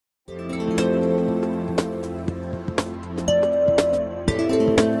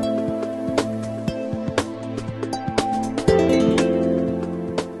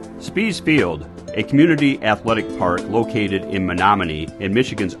Spies Field, a community athletic park located in Menominee in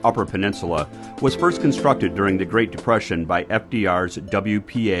Michigan's Upper Peninsula, was first constructed during the Great Depression by FDR's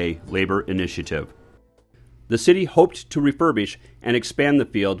WPA labor initiative. The city hoped to refurbish and expand the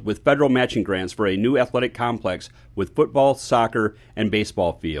field with federal matching grants for a new athletic complex with football, soccer, and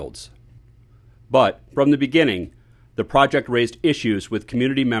baseball fields. But from the beginning, the project raised issues with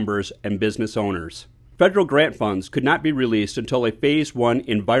community members and business owners. Federal grant funds could not be released until a Phase 1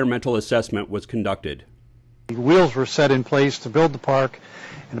 environmental assessment was conducted. The wheels were set in place to build the park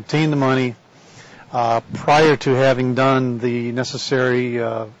and obtain the money prior to having done the necessary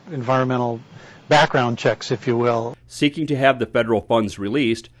environmental background checks, if you will. Seeking to have the federal funds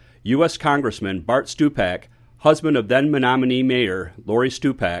released, U.S. Congressman Bart Stupak, husband of then Menominee Mayor Lori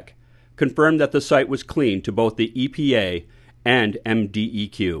Stupak, confirmed that the site was clean to both the EPA and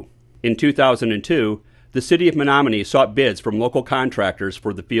MDEQ. In 2002, the city of Menominee sought bids from local contractors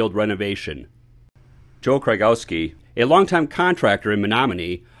for the field renovation. Joe Krygoski, a longtime contractor in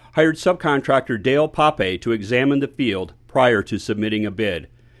Menominee, hired subcontractor Dale Pape to examine the field prior to submitting a bid.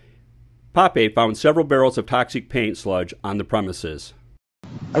 Pape found several barrels of toxic paint sludge on the premises.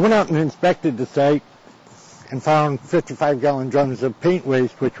 I went out and inspected the site and found 55-gallon drums of paint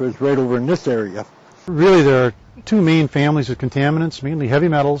waste, which was right over in this area. Really, there are two main families of contaminants, mainly heavy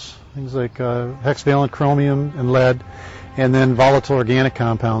metals, things like hexavalent chromium and lead, and then volatile organic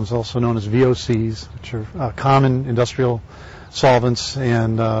compounds, also known as VOCs, which are common industrial solvents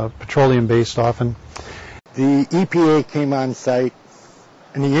and petroleum-based often. The EPA came on site,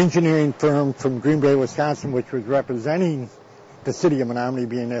 and the engineering firm from Green Bay, Wisconsin, which was representing the city of Menominee,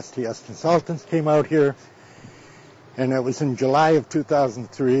 being STS Consultants, came out here, and it was in July of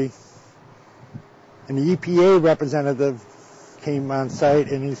 2003. And the EPA representative came on site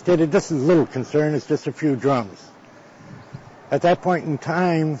and he stated, this is a little concern, it's just a few drums. At that point in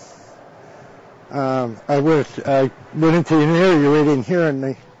time, I went into an area right in here, and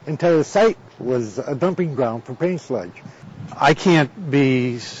the entire site was a dumping ground for paint sludge. I can't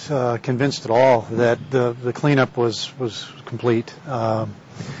be convinced at all that the cleanup was complete.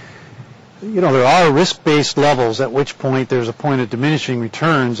 There are risk-based levels at which point there's a point of diminishing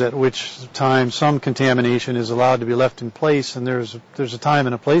returns, at which time some contamination is allowed to be left in place, and there's a time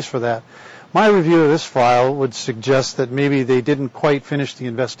and a place for that. My review of this file would suggest that maybe they didn't quite finish the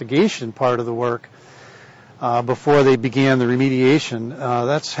investigation part of the work before they began the remediation.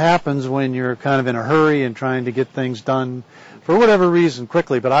 That happens when you're kind of in a hurry and trying to get things done for whatever reason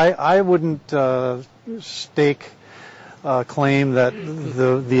quickly, but I wouldn't claim that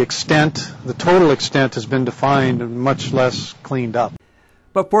the total extent has been defined and much less cleaned up.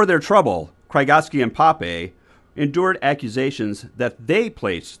 But for their trouble, Krygoski and Pape endured accusations that they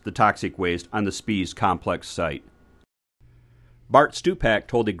placed the toxic waste on the Spies complex site. Bart Stupak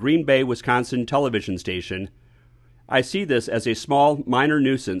told a Green Bay, Wisconsin television station, "I see this as a small, minor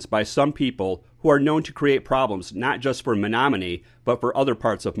nuisance by some people who are known to create problems not just for Menominee, but for other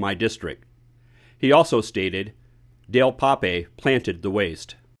parts of my district." He also stated, Dale Pape planted the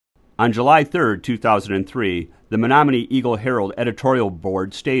waste. On July 3, 2003, the Menominee Eagle-Herald editorial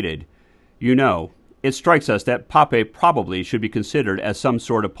board stated, "It strikes us that Pape probably should be considered as some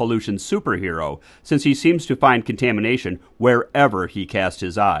sort of pollution superhero, since he seems to find contamination wherever he casts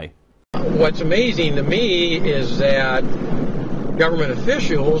his eye." What's amazing to me is that government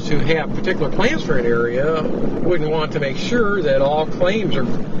officials who have particular plans for an area wouldn't want to make sure that all claims are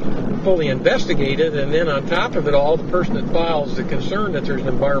fully investigated, and then on top of it all, the person that files the concern that there's an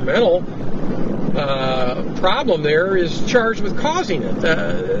environmental problem there is charged with causing it.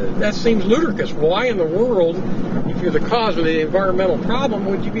 That seems ludicrous. Why in the world, if you're the cause of the environmental problem,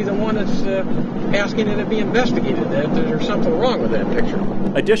 would you be the one that's asking it to be investigated? There's something wrong with that picture.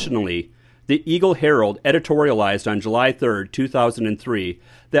 Additionally, the Eagle-Herald editorialized on July 3, 2003,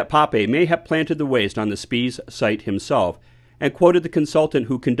 that Pape may have planted the waste on the Spies site himself, and quoted the consultant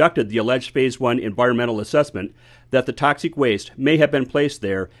who conducted the alleged Phase 1 environmental assessment that the toxic waste may have been placed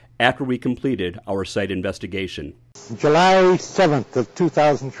there after we completed our site investigation. July 7th of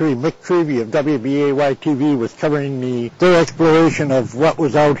 2003, Mick Trevey of WBAY-TV was covering their exploration of what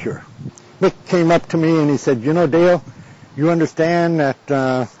was out here. Mick came up to me and he said, Dale, you understand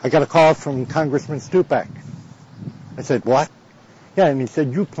that I got a call from Congressman Stupak. I said, what? Yeah, and he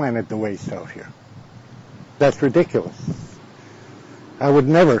said, you planted the waste out here. That's ridiculous. I would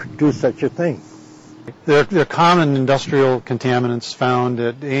never do such a thing. There are common industrial contaminants found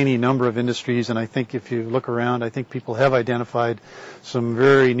at any number of industries, and I think if you look around, I think people have identified some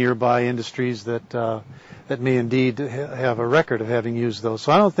very nearby industries that may indeed have a record of having used those.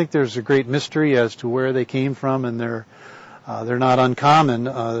 So I don't think there's a great mystery as to where they came from and their They're not uncommon.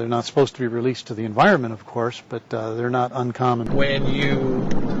 They're not supposed to be released to the environment, of course, but they're not uncommon. When you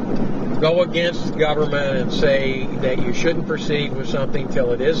go against government and say that you shouldn't proceed with something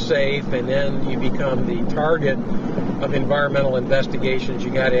till it is safe, and then you become the target of environmental investigations,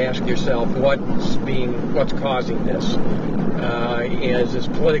 you got to ask yourself what's causing this. Is this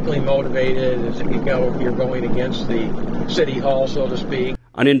politically motivated? Is it you're going against the city hall, so to speak?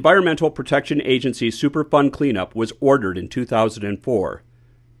 An Environmental Protection Agency Superfund cleanup was ordered in 2004,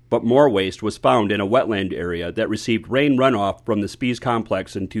 but more waste was found in a wetland area that received rain runoff from the Spies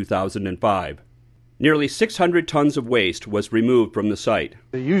complex in 2005. Nearly 600 tons of waste was removed from the site.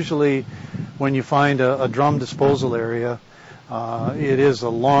 Usually when you find a drum disposal area,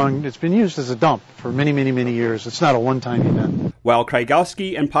 it's been used as a dump for many, many, many years. It's not a one-time event. While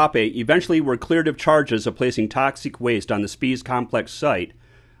Krygoski and Pape eventually were cleared of charges of placing toxic waste on the Spies complex site,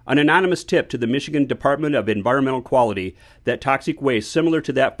 an anonymous tip to the Michigan Department of Environmental Quality that toxic waste similar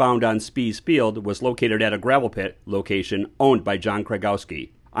to that found on Spies Field was located at a gravel pit location owned by John Krygoski.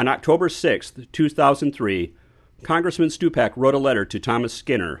 On October 6, 2003, Congressman Stupak wrote a letter to Thomas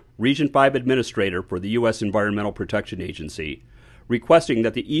Skinner, Region 5 Administrator for the U.S. Environmental Protection Agency, requesting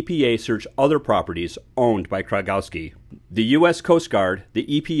that the EPA search other properties owned by Krygoski. The U.S. Coast Guard, the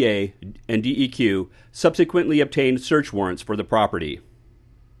EPA, and MDEQ subsequently obtained search warrants for the property.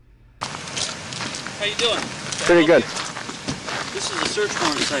 How you doing? Pretty good. This is a search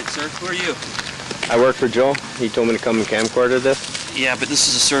warrant site, sir. Who are you? I work for Joe. He told me to come and camcorder this. Yeah, but this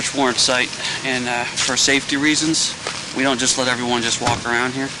is a search warrant site, and for safety reasons, we don't just let everyone just walk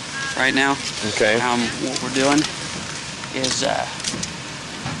around here right now. Okay. What we're doing is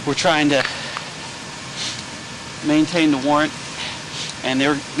we're trying to maintain the warrant, and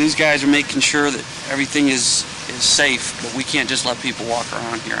these guys are making sure that everything is safe, but we can't just let people walk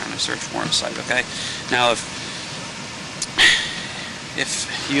around here on a search warrant site, okay? Now, if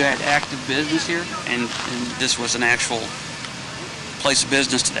you had active business here and this was an actual place of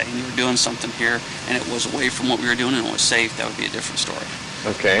business today and you were doing something here and it was away from what we were doing and it was safe, that would be a different story.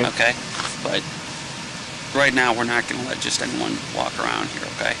 Okay. Okay? But right now we're not going to let just anyone walk around here,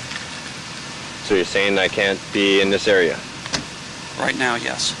 okay? So you're saying I can't be in this area? Right now,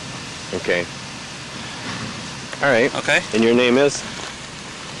 yes. Okay. All right. Okay. And your name is?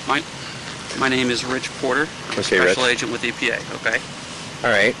 My name is Rich Porter. I'm a special agent with EPA, okay?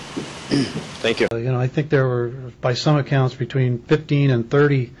 All right. Thank you. I think there were, by some accounts, between 15 and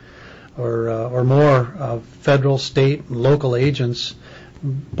 30 or more federal, state, and local agents,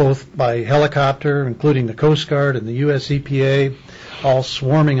 both by helicopter, including the Coast Guard and the U.S. EPA, all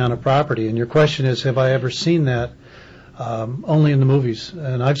swarming on a property. And your question is, have I ever seen that? Only in the movies.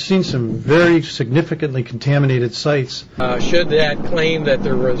 And I've seen some very significantly contaminated sites. Should that claim that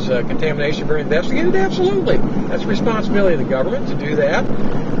there was contamination be investigated? Absolutely. That's the responsibility of the government to do that.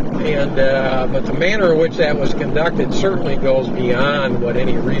 And but the manner in which that was conducted certainly goes beyond what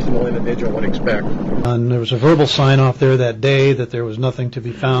any reasonable individual would expect. And there was a verbal sign-off there that day that there was nothing to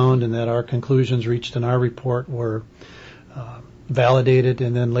be found and that our conclusions reached in our report were validated,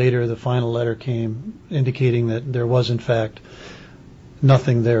 and then later the final letter came indicating that there was in fact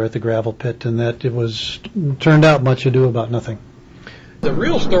nothing there at the gravel pit and that it was turned out much ado about nothing. The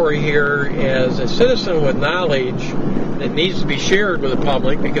real story here is a citizen with knowledge that needs to be shared with the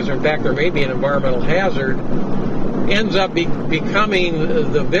public because in fact there may be an environmental hazard ends up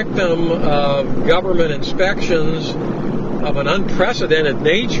becoming the victim of government inspections of an unprecedented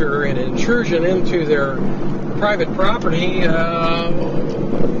nature and intrusion into their private property, and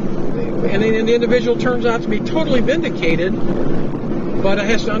the individual turns out to be totally vindicated, but it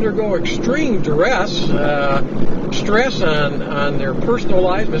has to undergo extreme duress, stress on their personal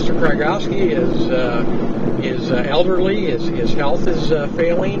lives. Mr. Krygoski is elderly, his health is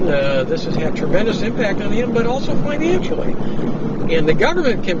failing. This has had tremendous impact on him, but also financially. And the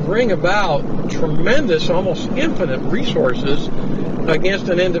government can bring about tremendous, almost infinite resources against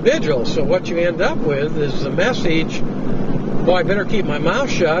an individual. So what you end up with is the message, boy, I better keep my mouth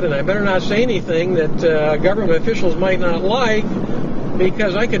shut and I better not say anything that government officials might not like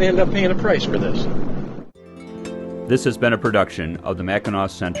because I could end up paying a price for this. This has been a production of the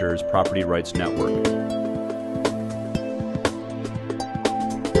Mackinac Center's Property Rights Network.